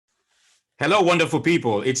Hello, wonderful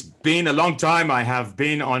people. It's been a long time. I have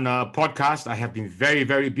been on a podcast. I have been very,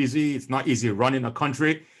 very busy. It's not easy running a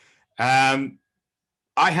country. Um,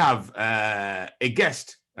 I have a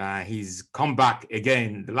guest. He's come back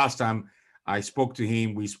again. The last time I spoke to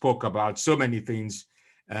him, we spoke about so many things.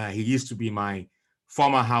 He used to be my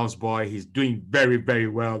former houseboy. He's doing very, very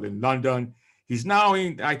well in London. He's now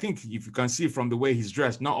in, I think, if you can see from the way he's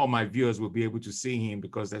dressed, not all my viewers will be able to see him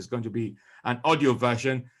because there's going to be an audio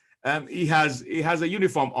version. He has a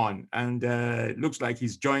uniform on and looks like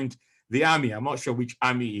he's joined the army. I'm not sure which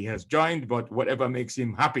army he has joined, but whatever makes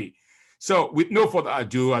him happy. So, with no further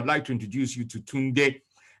ado, I'd like to introduce you to Tunde.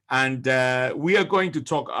 And we are going to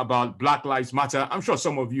talk about Black Lives Matter. I'm sure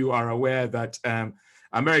some of you are aware that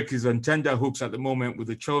America is on tender hooks at the moment with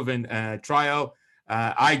the Chauvin trial.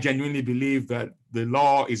 I genuinely believe that the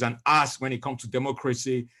law is an ass when it comes to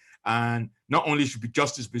democracy. And not only should be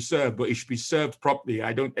justice be served, but it should be served properly.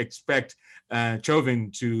 I don't expect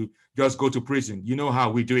Chauvin to just go to prison. You know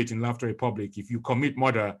how we do it in Laughter Republic. If you commit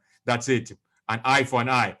murder, that's it, an eye for an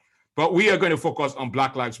eye. But we are going to focus on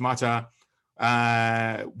Black Lives Matter.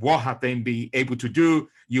 What have they been able to do?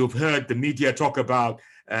 You've heard the media talk about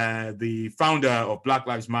the founder of Black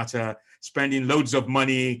Lives Matter spending loads of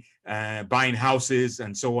money, buying houses,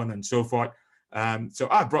 and so on and so forth. So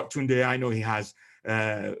I brought Tunde. I know he has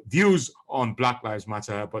views on Black Lives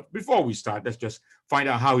Matter. But before we start, let's just find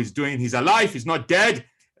out how he's doing. He's alive. He's not dead,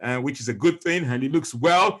 which is a good thing. And he looks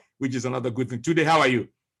well, which is another good thing. Tunde, how are you?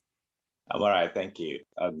 I'm all right, thank you.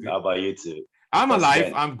 How about you too? I'm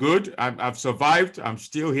alive. I'm good. I've survived. I'm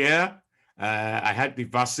still here. I had the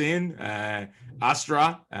vaccine,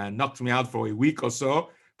 Astra, knocked me out for a week or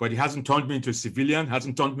so, but it hasn't turned me into a civilian,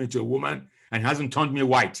 hasn't turned me into a woman, and hasn't turned me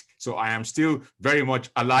white. So I am still very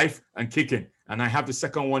much alive and kicking. And I have the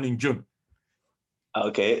second one in June.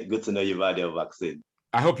 Okay, good to know you've had your vaccine.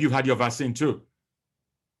 I hope you've had your vaccine too.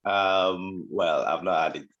 Well, I've not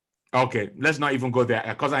had it. Okay, let's not even go there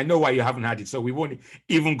because I know why you haven't had it. So we won't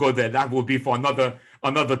even go there. That will be for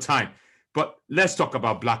another time. But let's talk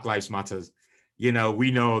about Black Lives Matters. You know, we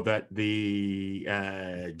know that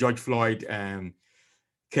the George Floyd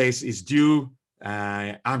case is due.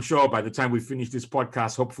 I'm sure by the time we finish this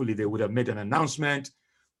podcast, hopefully they would have made an announcement.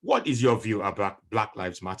 What is your view about Black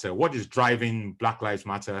Lives Matter? What is driving Black Lives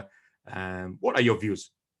Matter? What are your views?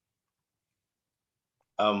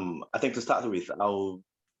 I think to start with, I would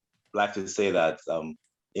like to say that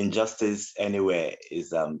injustice anywhere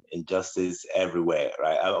is injustice everywhere,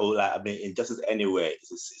 right? I mean, injustice anywhere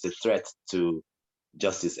is a threat to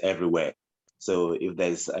justice everywhere. So if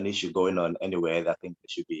there's an issue going on anywhere, I think there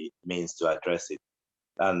should be means to address it.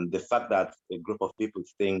 And the fact that a group of people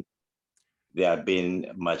think they are being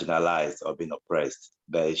marginalized or being oppressed,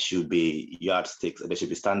 there should be yardsticks, there should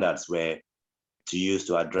be standards where to use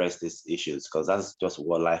to address these issues, because that's just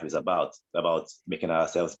what life is about making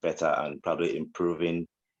ourselves better and probably improving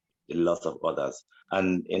the lot of others.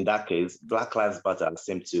 And in that case, Black Lives Matter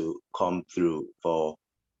seem to come through for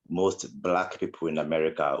most Black people in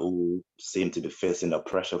America who seem to be facing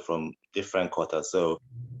oppression from different quarters. So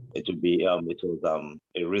it was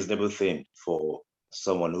a reasonable thing for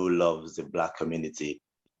someone who loves the Black community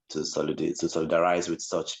to solidarize with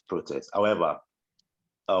such protests. However,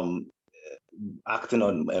 acting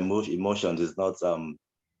on emotions is not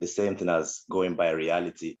the same thing as going by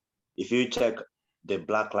reality. If you check the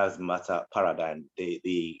Black Lives Matter paradigm,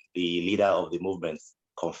 the leader of the movement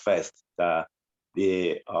confessed that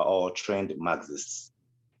they are all trained Marxists.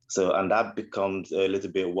 So, and that becomes a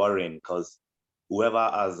little bit worrying because whoever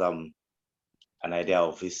has an idea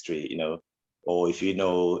of history, or if you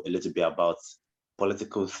know a little bit about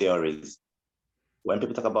political theories, when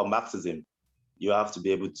people talk about Marxism, you have to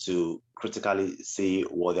be able to critically see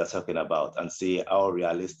what they're talking about and see how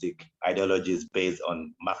realistic ideologies based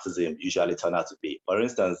on Marxism usually turn out to be. For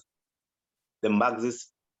instance, the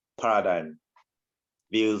Marxist paradigm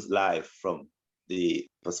views life from the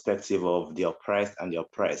perspective of the oppressed and the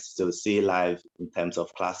oppressed. So see life in terms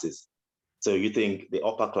of classes. So you think the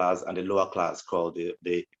upper class and the lower class called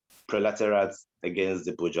the proletariat against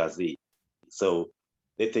the bourgeoisie. So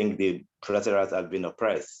they think the proletariat have been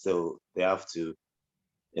oppressed, so they have to,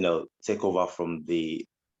 take over from the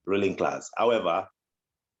ruling class. However,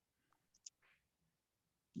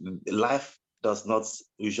 life does not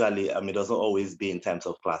usually, doesn't always be in terms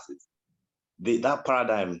of classes. That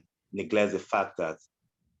paradigm neglects the fact that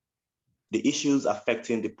the issues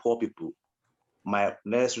affecting the poor people might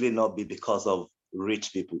necessarily not be because of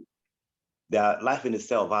rich people. Their life in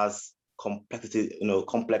itself has complexity,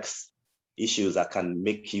 complex issues that can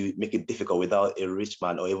make it difficult without a rich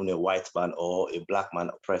man or even a white man or a Black man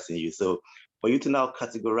oppressing you. So for you to now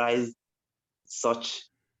categorize such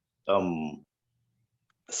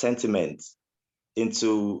sentiment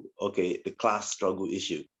into the class struggle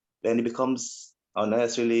issue, then it becomes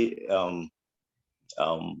unnecessarily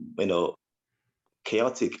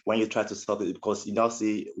chaotic when you try to solve it, because you now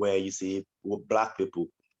see where you see Black people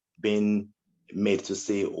being made to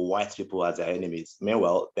see white people as their enemies.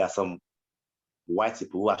 Meanwhile, there are some white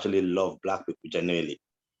people who actually love Black people genuinely,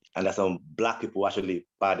 and there's some Black people who actually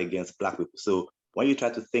bad against Black people. So when you try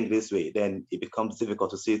to think this way, then it becomes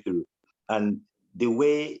difficult to see through. And the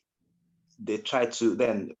way they try to,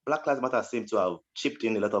 then Black Lives Matter seem to have chipped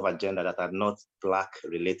in a lot of agenda that are not Black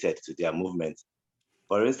related to their movement.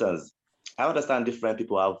 For instance, I understand different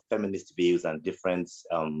people have feminist views and different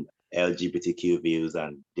LGBTQ views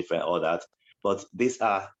and different all that, but these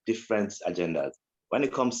are different agendas. When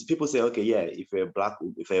it comes, people say, okay, yeah, if you're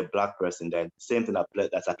a black person, then same thing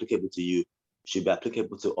that's applicable to you should be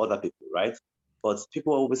applicable to other people, right? But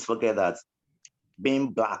people always forget that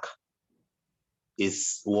being Black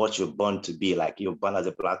is what you're born to be, like you're born as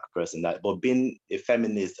a Black person. But being a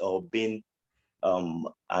feminist or being an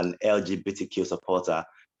LGBTQ supporter,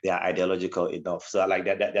 they are ideological enough. So like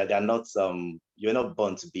they're not, you're not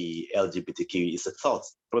born to be LGBTQ. It's a thought.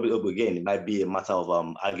 Probably again, it might be a matter of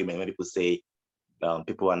argument when people say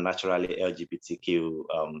people are naturally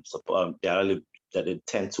LGBTQ support. They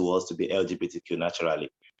tend towards to be LGBTQ naturally.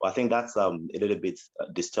 But I think that's a little bit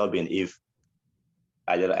disturbing if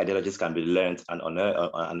ideologies can be learned and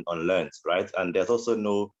unlearned, right? And there's also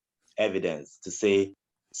no evidence to say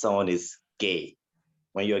someone is gay.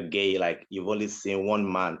 When you're gay, like you've only seen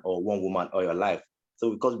one man or one woman all your life. So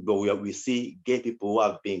because we see gay people who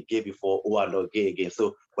have been gay before who are not gay again.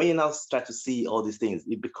 So when you now start to see all these things,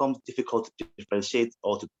 it becomes difficult to differentiate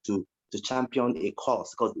or to champion a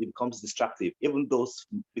cause, because it becomes distractive. Even those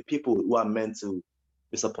people who are meant to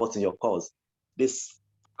be supporting your cause, these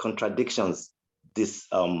contradictions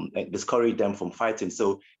discourage them from fighting.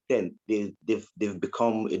 So then they've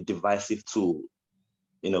become a divisive tool,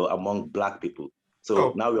 among Black people.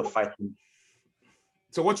 So now we're fighting.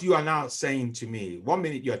 So what you are now saying to me, 1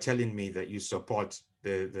 minute you're telling me that you support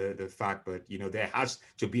the fact that, there has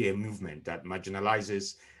to be a movement that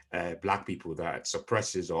marginalizes Black people, that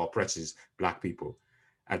suppresses or oppresses Black people.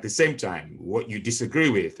 At the same time, what you disagree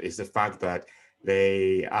with is the fact that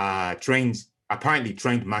they are apparently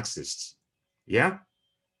trained Marxists. Yeah?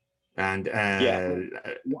 And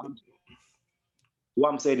what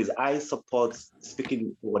I'm saying is I support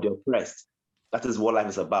speaking for the oppressed. That is what life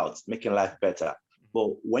is about, making life better.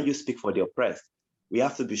 But when you speak for the oppressed, we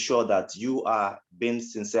have to be sure that you are being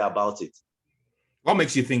sincere about it. What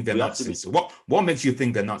makes you think they're not sincere? What makes you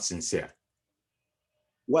think they're not sincere?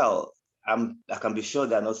 Well, I can be sure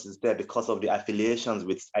they're not sincere because of the affiliations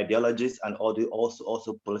with ideologies and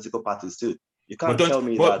also political parties too. You can't tell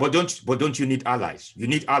me that. But don't you need allies? You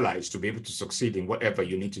need allies to be able to succeed in whatever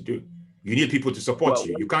you need to do. You need people to support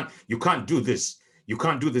you. You can't do this. You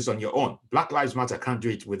can't do this on your own. Black Lives Matter can't do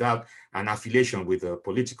it without an affiliation with a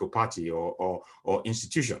political party or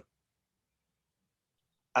institution.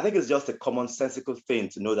 I think it's just a commonsensical thing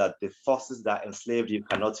to know that the forces that enslaved you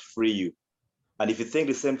cannot free you. And if you think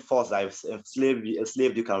the same force that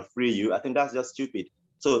enslaved you can free you, I think that's just stupid.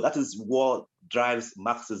 So that is what drives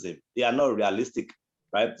Marxism. They are not realistic,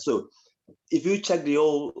 right? So if you check the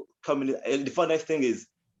whole community, the funniest thing is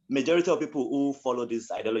majority of people who follow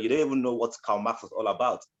this ideology, they don't even know what Karl Marx was all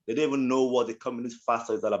about. They don't even know what the Communist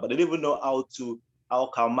Factor is all about. They don't even know how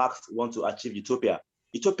Karl Marx wants to achieve utopia.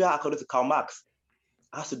 Utopia, according to Karl Marx,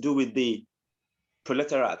 has to do with the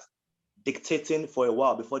proletariat dictating for a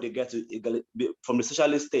while before they get to from the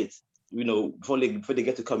socialist state, before they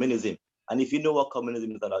get to communism. And if you know what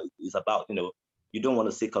communism is about, you don't want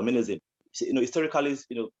to see communism. Historically,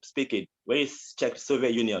 speaking, when you check the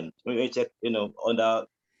Soviet Union, when you check, under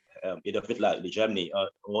Adolf Hitler, Germany,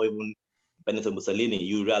 or even Benito Mussolini,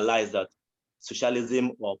 you realize that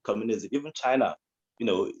socialism or communism, even China,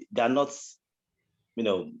 they're not,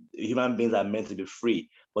 human beings are meant to be free,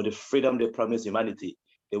 but the freedom they promise humanity,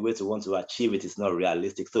 the way to want to achieve it is not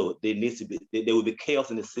realistic. So there will be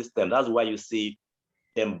chaos in the system. That's why you see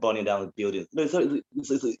them burning down buildings.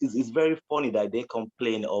 It's very funny that they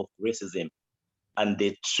complain of racism and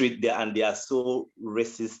they are so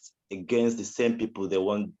racist against the same people they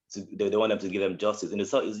want them to give them justice. And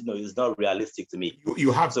it's not realistic to me.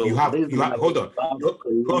 You have hold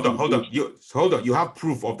on. You have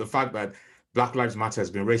proof of the fact that Black Lives Matter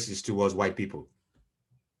has been racist towards white people.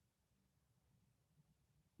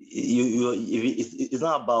 It's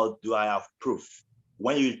not about do I have proof.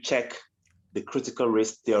 When you check the critical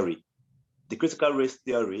race theory, the critical race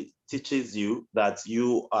theory teaches you that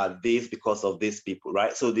you are this because of these people,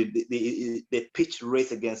 right? So they pitch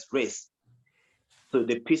race against race. So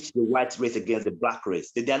they pitch the white race against the black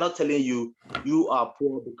race. They are not telling you you are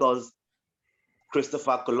poor because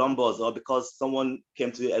Christopher Columbus or because someone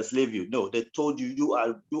came to enslave you. No, they told you you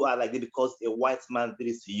are like this because a white man did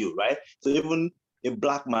it to you, right? So even a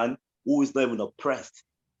black man who is not even oppressed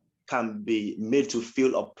can be made to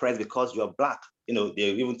feel oppressed because you're black. You know, they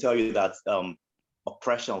even tell you that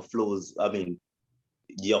oppression flows. I mean,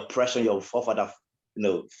 the oppression your forefather,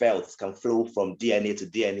 felt can flow from DNA to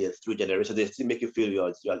DNA through generations. They still make you feel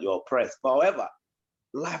you're oppressed. But however,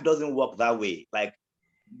 life doesn't work that way. Like,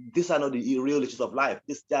 these are not the real issues of life.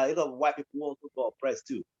 There are a lot of white people who also got oppressed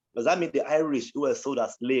too. Does that mean the Irish who were sold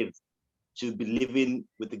as slaves should be living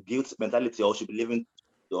with the guilt mentality or should be living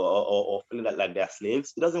or feeling like they're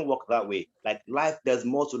slaves? It doesn't work that way. Like, life, there's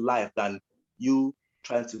more to life than you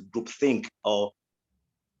trying to group think or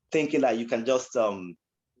thinking that you can just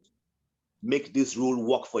make this rule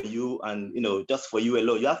work for you and just for you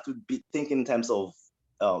alone. You have to be thinking in terms of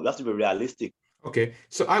you have to be realistic. Okay,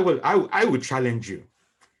 so I would challenge you.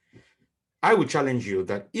 I would challenge you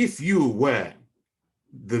that if you were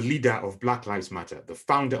the leader of Black Lives Matter, the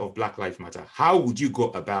founder of Black Lives Matter, how would you go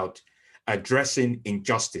about addressing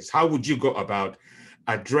injustice? How would you go about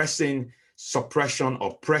addressing suppression,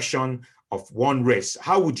 oppression of one race?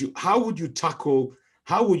 How would you tackle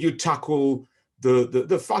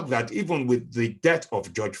the fact that even with the death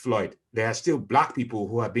of George Floyd, there are still Black people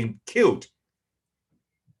who have been killed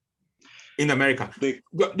in America?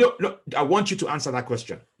 No, I want you to answer that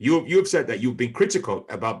question. You've said that you've been critical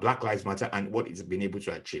about Black Lives Matter and what it's been able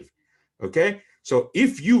to achieve. Okay, so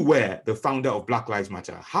if you were the founder of Black Lives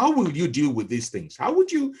Matter, how will you deal with these things? How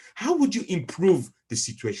would you improve the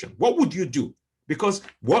situation? What would you do? Because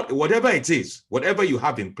whatever it is, whatever you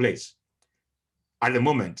have in place at the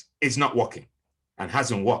moment is not working and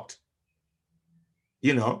hasn't worked.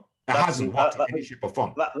 It hasn't worked in any shape or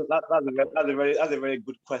form. That's a very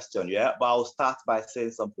good question, yeah. But I'll start by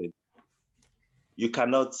saying something. You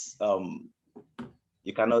cannot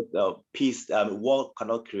peace. War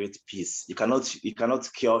cannot create peace. You cannot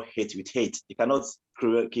cure hate with hate. You cannot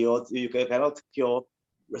cure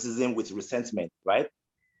racism with resentment, right?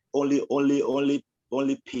 Only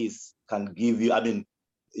peace can give you. I mean,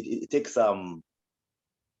 it takes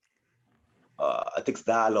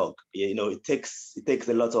dialogue. It takes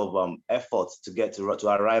a lot of effort to get to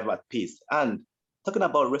arrive at peace. And talking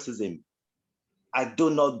about racism, I do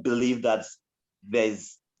not believe that there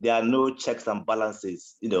are no checks and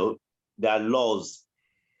balances. There are laws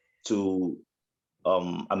to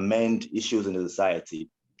amend issues in the society.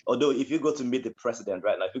 Although if you go to meet the president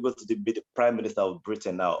right now, if you go to meet the Prime Minister of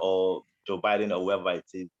Britain now, or Joe Biden, or whoever it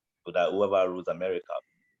is, or whoever rules America,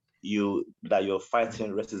 that you're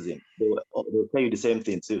fighting racism, they'll tell you the same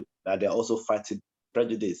thing too, that they're also fighting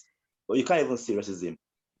prejudice. But you can't even see racism.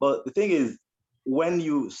 But the thing is, when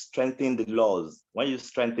you strengthen the laws, when you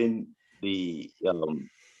strengthen the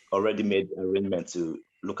already made arrangement to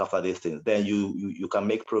look after these things, then you can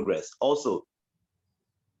make progress. Also,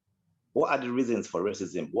 what are the reasons for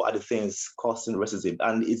racism? What are the things causing racism?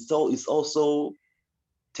 And it's also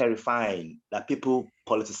terrifying that people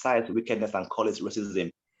politicize wickedness and call it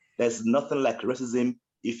racism. There's nothing like racism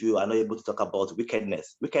if you are not able to talk about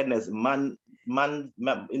wickedness. Wickedness, man can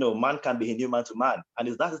be inhuman to man,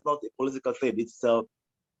 and that is not a political thing. It's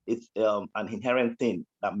an inherent thing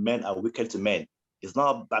that men are wicked to men. It's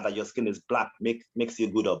not bad that your skin is black makes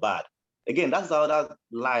you good or bad. Again, that's that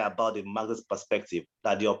lie about the Marxist perspective,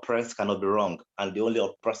 that the oppressed cannot be wrong, and the only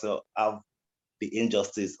oppressor have the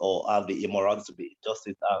injustice or have the immorality to be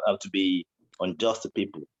justice, to be unjust to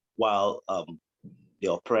people, while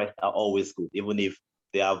the oppressed are always good, even if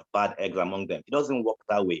they have bad eggs among them. It doesn't work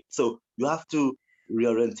that way. So you have to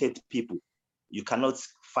reorientate people. You cannot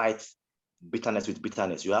fight bitterness with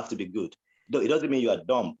bitterness. You have to be good. It doesn't mean you are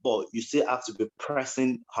dumb, but you still have to be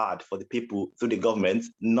pressing hard for the people through the government,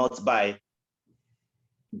 not by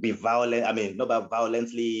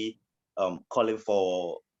violently calling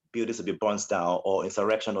for buildings to be burned down or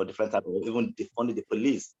insurrection or different type, or even defunding the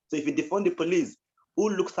police. So if you defund the police, who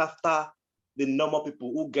looks after the normal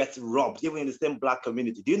people who get robbed, even in the same black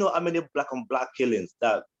community? Do you know how many black on black killings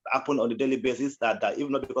that happen on a daily basis that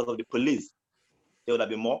even not because of the police, there would have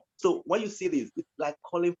been more? So when you see this, it's like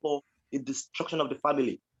calling for the destruction of the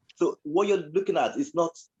family. So what you're looking at is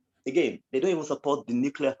not, again, they don't even support the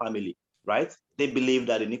nuclear family, right? They believe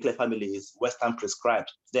that the nuclear family is Western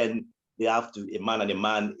prescribed. Then they have to, a man and a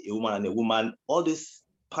man, a woman and a woman. All these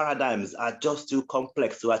paradigms are just too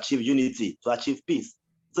complex to achieve unity, to achieve peace.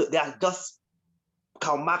 So they are just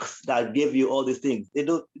Karl Marx that gave you all these things. It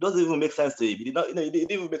doesn't even make sense to him. It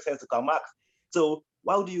didn't even make sense to Karl Marx. So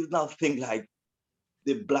why do you now think like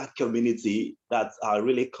the Black community that are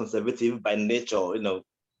really conservative by nature,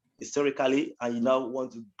 historically, and you now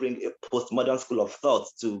want to bring a postmodern school of thought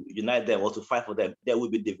to unite them or to fight for them? There will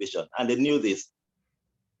be division, and they knew this.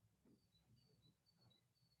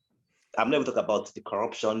 I'm never talking about the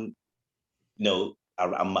corruption,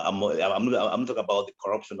 I'm not talking about the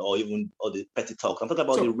corruption or the petty talk. I'm talking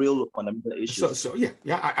about the real fundamental issues. So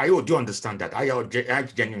I do understand that. I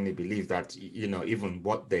genuinely believe that, even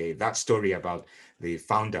what that story about the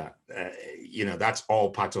founder, that's all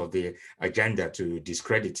part of the agenda to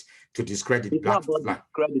discredit Black.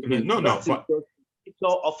 But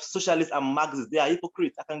of socialists and Marxists, they are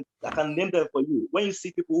hypocrites. I can name them for you. When you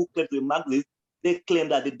see people who claim to be Marxists, they claim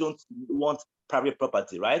that they don't want private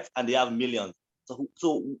property, right? And they have millions.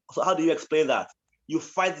 So how do you explain that? You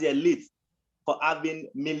fight the elite for having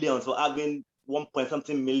millions, for having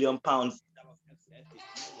 1.something million pounds.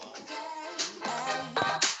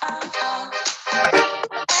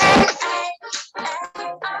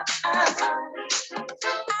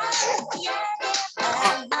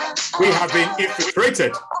 We have been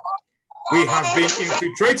infiltrated. We have been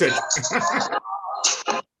infiltrated.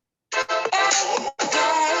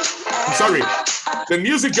 I'm sorry. The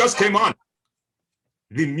music just came on.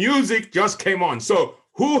 The music just came on. So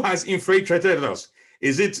who has infiltrated us?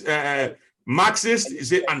 Is it Marxist?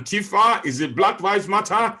 Is it Antifa? Is it Black Lives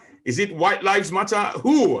Matter? Is it White Lives Matter?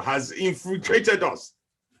 Who has infiltrated us?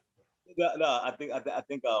 No, I think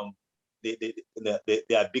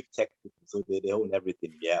they are big tech people, so they own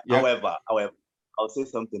everything. Yeah. However, I'll say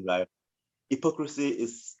something like hypocrisy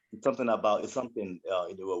is something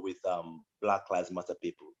with Black Lives Matter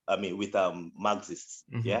people. I mean, with Marxists.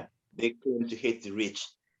 Mm-hmm. Yeah. They claim to hate the rich.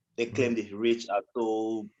 They claim the rich are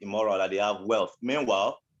so immoral that they have wealth.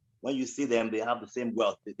 Meanwhile, when you see them, they have the same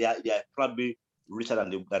wealth. They are probably richer than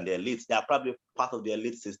the elites. They are probably part of the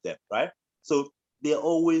elite system, right? So they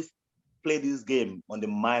always play this game on the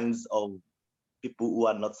minds of people who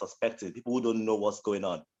are not suspecting, people who don't know what's going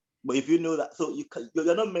on. But if you know that, so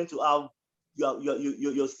you're not meant to have.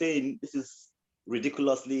 You're saying this is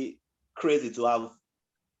ridiculously crazy to have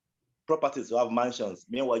properties, to have mansions.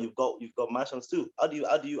 Meanwhile, you've got mansions too. How do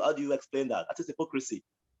you explain that? That is hypocrisy.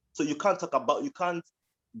 So you can't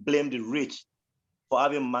blame the rich for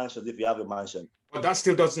having mansions if you have a mansion. But that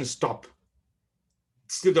still doesn't stop.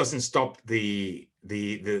 Still doesn't stop the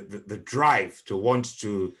drive to want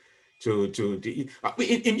to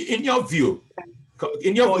in your view.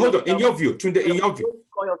 In your view, Tunde, in your view. Don't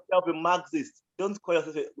call yourself a Marxist. Don't call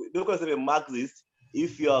yourself a Marxist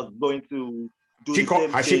if you are going to do the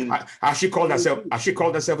same thing. Has she called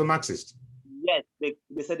herself a Marxist? Yes, they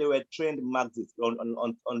said they were trained Marxists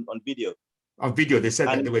on video. On video, they said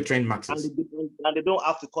that they were trained Marxists. And they don't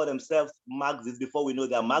have to call themselves Marxists before we know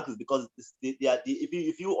they are Marxists, because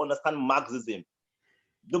if you understand Marxism,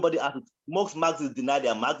 most Marxists deny they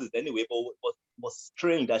are Marxists anyway, but was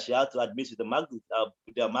strange that she had to admit to the Marxists,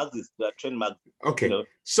 they are Marxists, they are trained Marxists. Okay,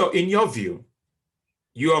 so in your view,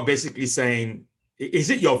 you are basically saying, is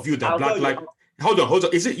it your view that hold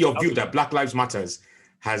on, is it your view that Black Lives Matters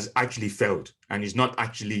has actually failed and is not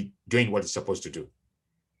actually doing what it's supposed to do?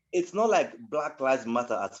 It's not like Black Lives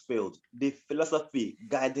Matter has failed. The philosophy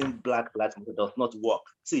guiding Black Lives Matter does not work.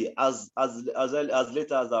 See, as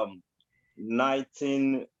late as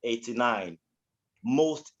 1989,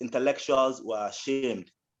 most intellectuals were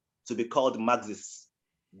ashamed to be called Marxists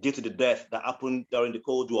due to the death that happened during the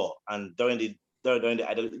Cold War and during the ideology.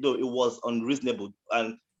 It was unreasonable.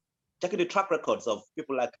 And checking the track records of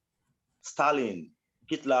people like Stalin,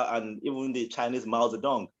 Hitler, and even the Chinese Mao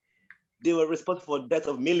Zedong, they were responsible for the death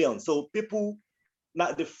of millions. So people,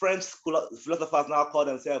 now the French philosophers now call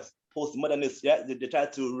themselves postmodernists. Yeah, they try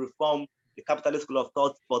to reform the capitalist school of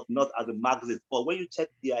thought, but not as a Marxist. But when you check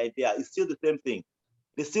the idea, it's still the same thing.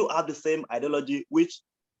 They still have the same ideology, which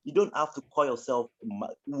you don't have to call yourself.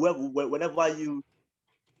 Whenever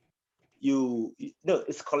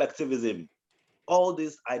it's collectivism. All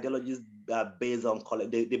these ideologies are based on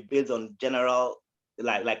they're based on general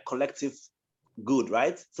like collective good,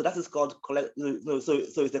 right? So that is called so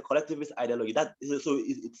it's a collectivist ideology.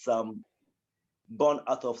 It's born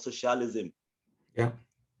out of socialism.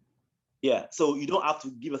 Yeah. So you don't have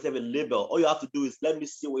to give yourself a label. All you have to do is let me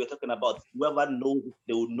see what you're talking about. Whoever knows,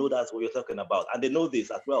 they will know that's what you're talking about, and they know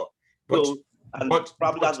this as well. Probably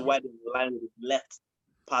that's why they align with the left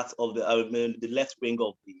part of the left wing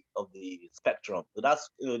of the spectrum. So that's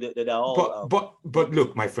they're all. But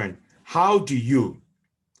look, my friend, how do you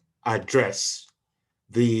address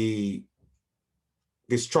the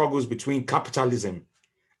struggles between capitalism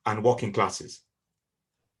and working classes.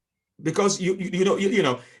 Because you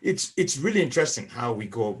know, it's really interesting how we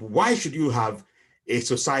go. Why should you have a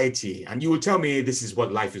society? And you will tell me this is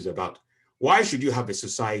what life is about. Why should you have a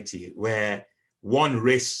society where one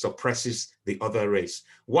race suppresses the other race?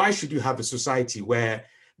 Why should you have a society where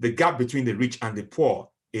the gap between the rich and the poor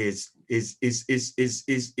is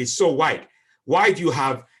so wide? Why do you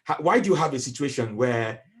have a situation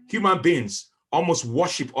where human beings almost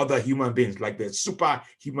worship other human beings like they're super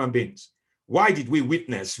human beings? Why did we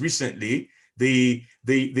witness recently the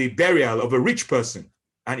burial of a rich person,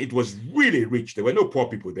 and it was really rich? There were no poor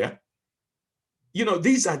people there. You know,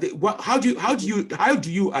 these are how do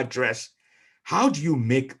you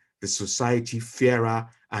make the society fairer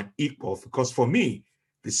and equal? Because for me,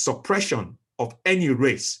 the suppression of any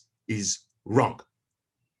race is wrong.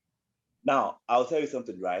 Now, I'll tell you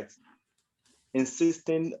something, right?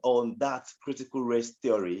 Insisting on that critical race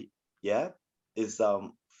theory, is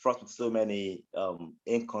fraught with so many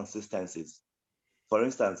inconsistencies. For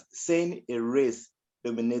instance, saying a race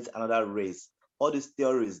dominates another race, all these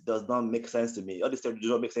theories does not make sense to me. All these theories do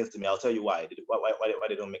not make sense to me. I'll tell you why. Why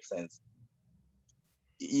they don't make sense.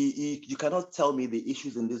 You cannot tell me the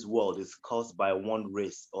issues in this world is caused by one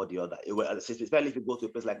race or the other. Especially if you go to a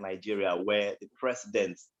place like Nigeria, where the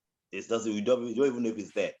president you don't even know if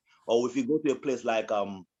it's there. Or if you go to a place like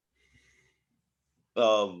South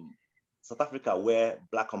Africa, where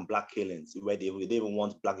black on black killings, where they even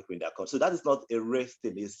want black people in their country. So that is not a race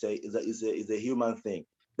thing, it's a human thing.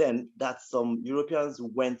 Then that some Europeans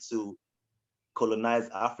went to colonize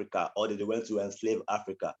Africa, or they went to enslave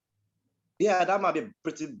Africa. Yeah, that might be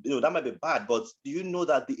that might be bad, but do you know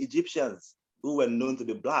that the Egyptians, who were known to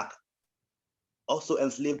be black, also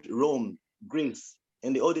enslaved Rome, Greece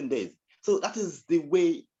in the olden days? So that is the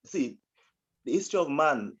way, see, the history of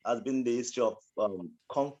man has been the history of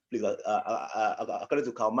conflict. According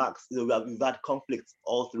to Karl Marx, we've had conflicts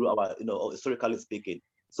all through our, historically speaking.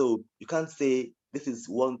 So you can't say this is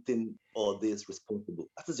one thing or this responsible.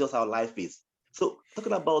 That is just how life is. So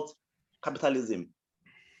talking about capitalism,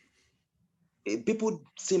 people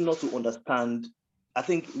seem not to understand. I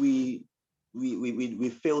think we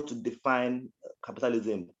fail to define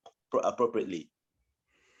capitalism appropriately.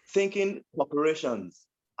 Thinking corporations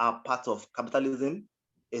are part of capitalism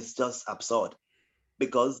is just absurd,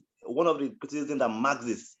 because one of the criticisms that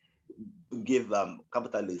Marxists give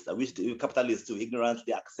capitalists, which the capitalists to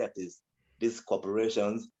ignorantly accept, is these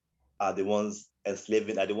corporations are the ones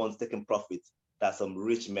enslaving, are the ones taking profit, that some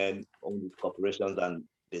rich men own these corporations and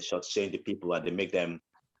they shortchange the people and they make them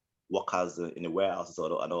workers in the warehouses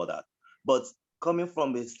and all that. But coming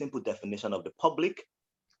from a simple definition of the public,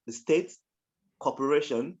 the state,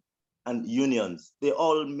 corporation, and unions, they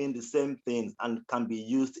all mean the same things and can be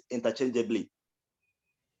used interchangeably.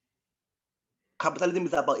 Capitalism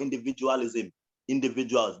is about individualism,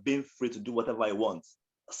 individuals being free to do whatever they want,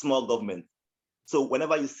 small government. So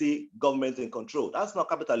whenever you see government in control, that's not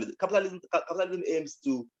capitalism. Capitalism aims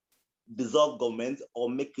to dissolve government or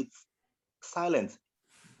make it silent.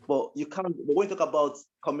 But you can't, but when you talk about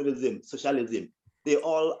communism, socialism, they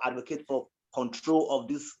all advocate for control of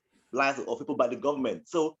these lives of people by the government.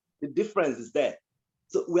 So the difference is there.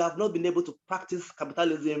 So we have not been able to practice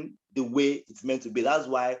capitalism the way it's meant to be. That's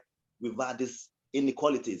why we've had these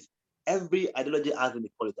inequalities. Every ideology has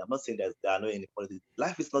inequality. I'm not saying that there are no inequalities.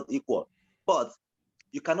 Life is not equal. But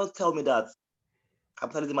you cannot tell me that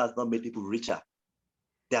capitalism has not made people richer.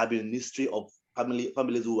 There have been a history of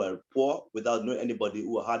families who were poor without knowing anybody,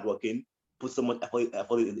 who were hardworking, put so much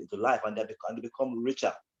effort into life, and they become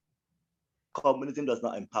richer. Communism does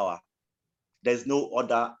not empower. There's no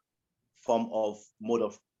other form of mode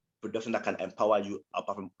of production that can empower you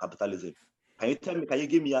apart from capitalism. Can you tell me? Can you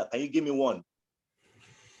give me one?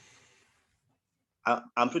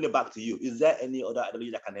 I'm putting it back to you. Is there any other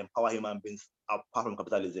ideology that can empower human beings apart from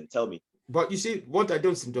capitalism? Tell me. But you see, what I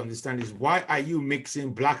don't seem to understand is, why are you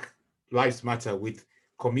mixing Black Lives Matter with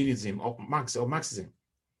communism or Marxism?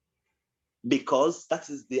 Because that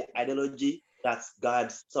is the ideology that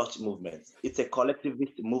guides such movements. It's a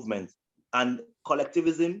collectivist movement, and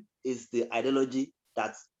collectivism is the ideology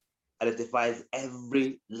that identifies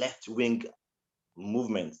every left-wing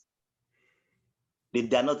movement. They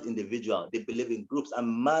are not individual. They believe in groups,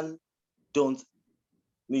 and man don't.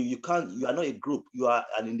 I mean, you are not a group. You are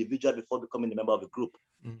an individual before becoming a member of a group.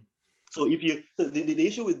 Mm. So the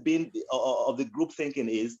issue with being of the group thinking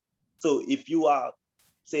is, so if you are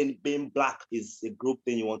saying being Black is a group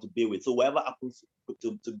thing you want to be with, so whatever happens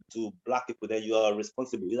to Black people, then you are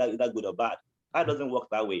responsible, either good or bad. That doesn't work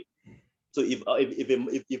that way. So if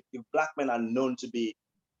Black men are known to be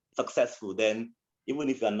successful, then even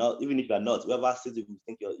if you're not, whoever says you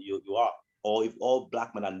think you are, or if all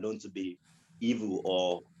black men are known to be evil,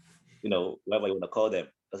 or whatever you want to call them,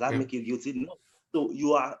 does that make you guilty? No. So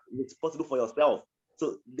you are responsible for yourself.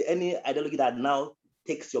 So any ideology that now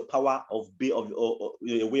takes your power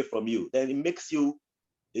away from you, then it makes you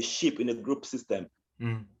a sheep in a group system.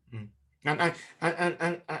 Mm-hmm.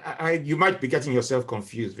 And you might be getting yourself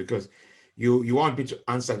confused, because you want me to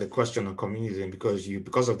answer the question on communism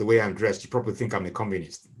because of the way I'm dressed. You probably think I'm a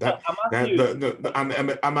communist. I'm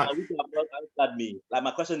answered me. Like,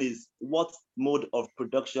 my question is, what mode of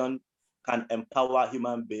production can empower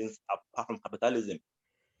human beings apart from capitalism?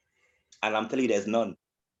 And I'm telling you, there's none.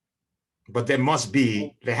 But there has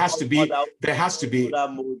to be,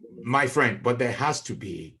 my friend, but there has to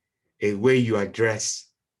be a way you address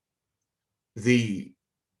the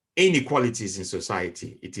inequalities in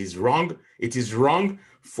society. It is wrong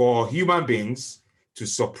for human beings to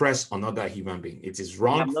suppress another human being. It is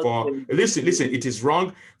wrong listen, it is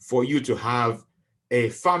wrong for you to have a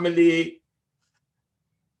family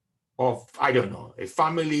of, I don't know, a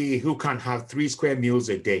family who can have 3 square meals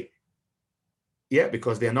a day. Yeah,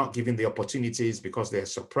 because they're not given the opportunities, because they're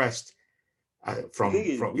suppressed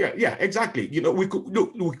exactly.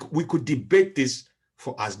 We could debate this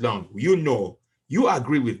for as long. You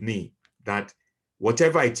agree with me that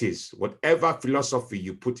whatever it is, whatever philosophy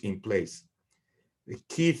you put in place, the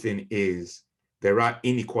key thing is there are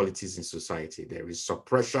inequalities in society. There is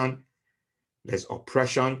suppression, there's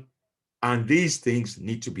oppression, and these things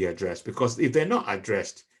need to be addressed, because if they're not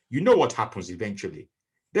addressed, you know what happens eventually.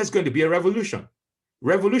 There's going to be a revolution.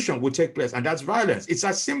 Revolution will take place, and that's violence. It's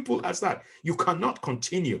as simple as that. You cannot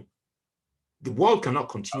continue. The world cannot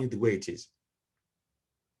continue the way it is.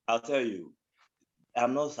 I'll tell you, I've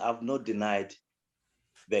not denied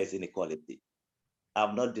there's inequality.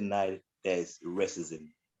 I've not denied there's racism.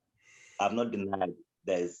 I've not denied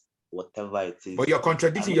there's whatever it is. But you're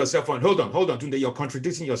contradicting yourself on, hold on, Tunde, you're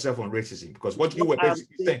contradicting yourself on racism, because what you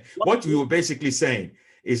were basically saying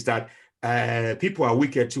is that people are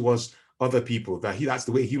wicked towards other people, that's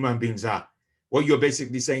the way human beings are. What you're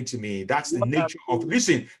basically saying to me, that's the nature of,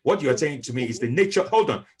 listen, what you're saying to me is the nature,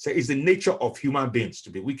 is the nature of human beings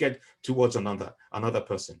to be wicked towards another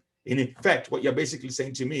person. In effect, what you're basically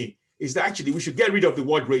saying to me is that actually we should get rid of the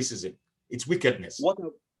word racism. It's wickedness.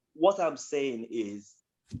 What I'm saying is,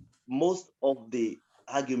 most of the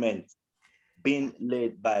arguments being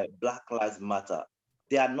led by Black Lives Matter,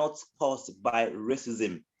 they are not caused by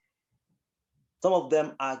racism. Some of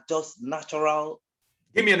them are just natural.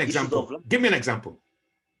 Give me an example.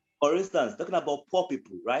 For instance, talking about poor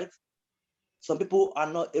people, right? Some people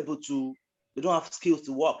are not able to, they don't have skills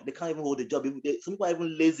to work. They can't even hold a job. Some people are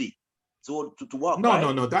even lazy to work.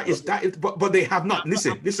 No, that is, but they have not.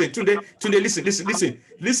 Listen, Tunde,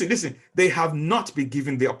 listen. They have not been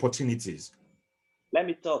given the opportunities. Let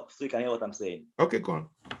me talk so you can hear what I'm saying. Okay, go on.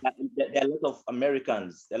 There are a lot of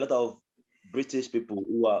Americans, a lot of British people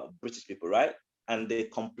who are British people, right? And they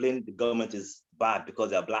complain the government is bad because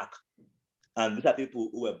they're Black. And these are people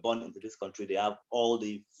who were born into this country. They have all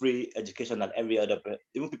the free education and every other,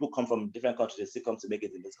 even people come from different countries, they still come to make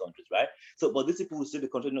it in these countries, right? So, but these people will still be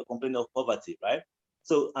complaining of poverty, right?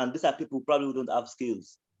 So, and these are people probably who don't have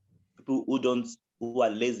skills, people who are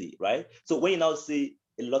lazy, right? So when you now see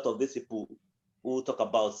a lot of these people who talk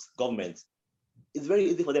about government, it's very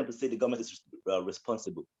easy for them to say the government is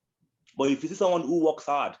responsible. But if you see someone who works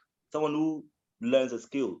hard, someone who learns a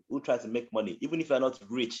skill, who tries to make money, even if you're not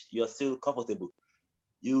rich, you're still comfortable,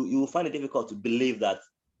 you will find it difficult to believe that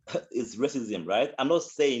it's racism, right? I'm not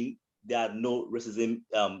saying there are no racism,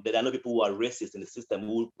 there are no people who are racist in the system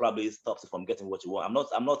who probably stops you from getting what you want.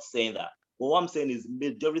 I'm not saying that. But what I'm saying is,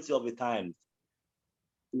 majority of the time,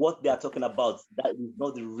 what they are talking about, that is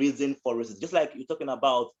not the reason for racism. Just like you're talking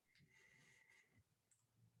about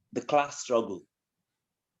the class struggle.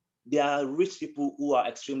 There are rich people who are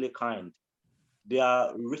extremely kind. There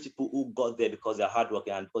are rich people who got there because they're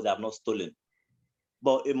hardworking and because they have not stolen.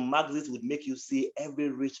 But a Marxist would make you see every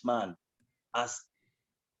rich man as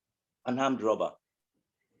an armed robber.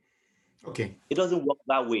 Okay. It doesn't work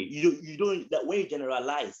that way. You don't, that way you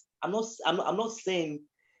generalize. I'm not saying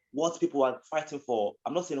what people are fighting for.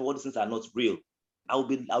 I'm not saying what these things are not real. I'll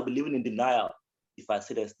be living in denial if I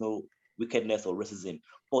say there's no wickedness or racism.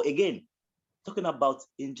 But again, talking about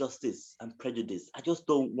injustice and prejudice, I just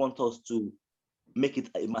don't want us to make it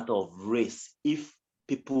a matter of race. If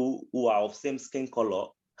people who are of same skin color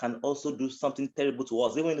can also do something terrible to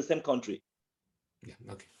us, even in the same country. Yeah,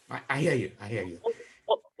 okay. I hear you.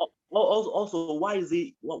 Also, why is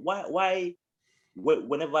it, why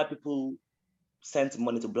whenever people sent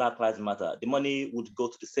money to Black Lives Matter, the money would go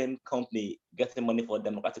to the same company getting money for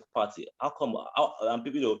Democratic Party. How come?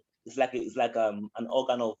 People, it's like an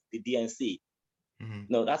organ of the DNC. Mm-hmm.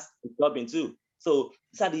 No, that's disturbing too. So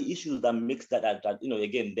these are the issues that makes that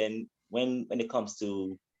again. Then when it comes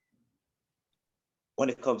to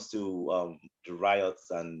the riots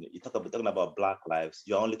and you talking about Black lives,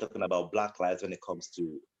 you're only talking about Black lives when it comes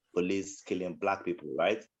to police killing Black people,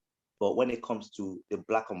 right? But when it comes to the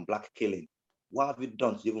Black on Black killing, what have you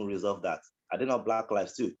done to even resolve that? Are they not Black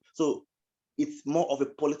lives too? So it's more of a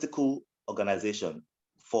political organization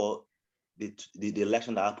for the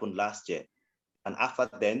election that happened last year. And after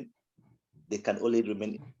then, they can only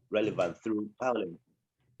remain relevant through violence.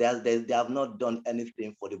 They have not done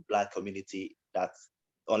anything for the Black community, that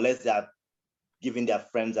unless they are giving their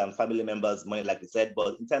friends and family members money, like you said.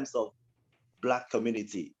 But in terms of Black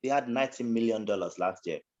community, they had $90 million last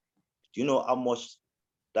year. Do you know how much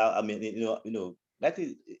that? I mean, that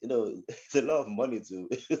is, it's a lot of money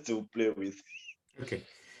to play with. Okay,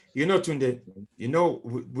 Tunde,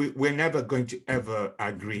 we're never going to ever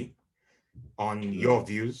agree on your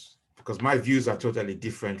views, because my views are totally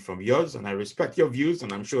different from yours, and I respect your views,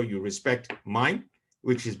 and I'm sure you respect mine,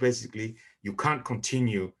 which is basically you can't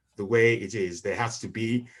continue the way it is. There has to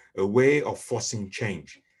be a way of forcing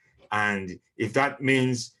change. And if that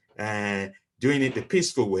means doing it the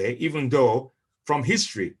peaceful way, even though from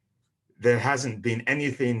history, there hasn't been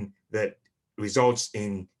anything that results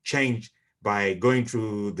in change by going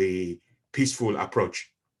through the peaceful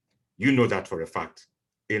approach. You know that for a fact.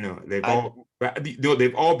 They've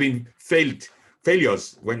all been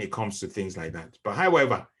failures when it comes to things like that. But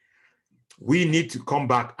however, we need to come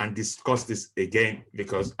back and discuss this again,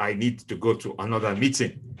 because I need to go to another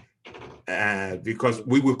meeting, because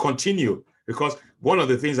we will continue. Because one of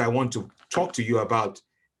the things I want to talk to you about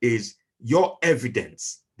is your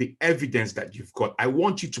evidence, the evidence that you've got. I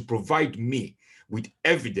want you to provide me with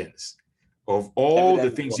evidence of all the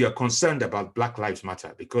things you're concerned about Black Lives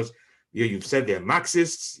Matter, because you've said they're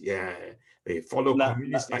Marxists. Yeah, they follow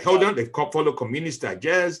communist. They follow communist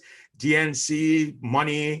ideas. DNC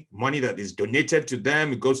money that is donated to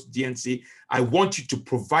them, it goes to DNC. I want you to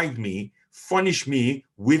provide me, furnish me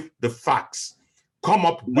with the facts. Come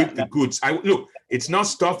up with the goods. Look, it's not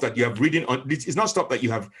stuff that you have reading on. It's not stuff that you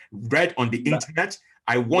have read on the internet.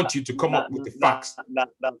 I want you to come up with the facts.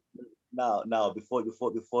 Now, before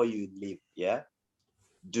you leave, yeah,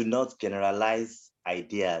 do not generalize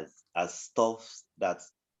ideas as stuff that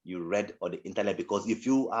you read on the internet, because if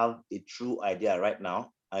you have a true idea right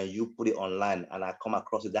now and you put it online and I come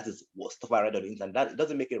across it, that is what stuff I read on the internet. That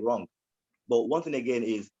doesn't make it wrong. But one thing again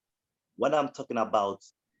is, when I'm talking about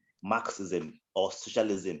Marxism or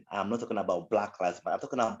socialism, I'm not talking about Black lives, but I'm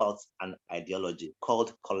talking about an ideology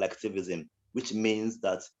called collectivism, which means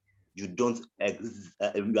that you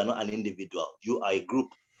are not an individual, you are a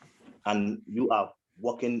group, and you are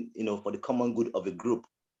working, for the common good of a group,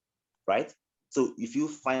 right? So if you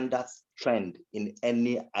find that trend in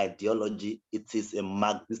any ideology, it is a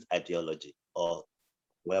Marxist ideology, or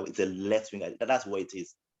it's a left-wing ideology. That's what it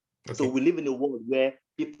is. Okay. So we live in a world where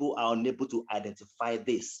people are unable to identify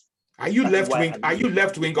this. Are you left-wing? Are you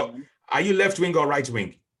left-wing or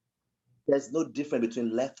right-wing? There's no difference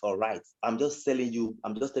between left or right. I'm just telling you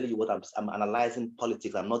what I'm analyzing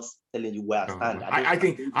politics. I'm not telling you where I stand.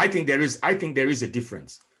 I think there is a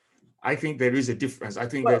difference. I think there is a difference. I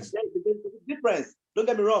think there's a difference. Don't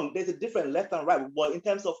get me wrong. There's a difference, left and right. But in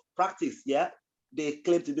terms of practice, yeah, they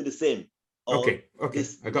claim to be the same. Okay. I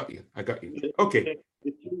got you. Okay.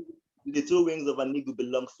 The two wings of an eagle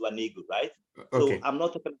belongs to an eagle, right? Okay. So I'm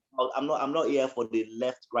not here for the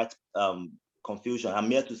left-right confusion. I'm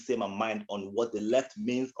here to say my mind on what the left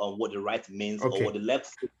means, or what the right means, or what the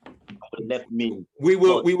left means. We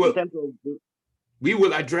will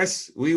address.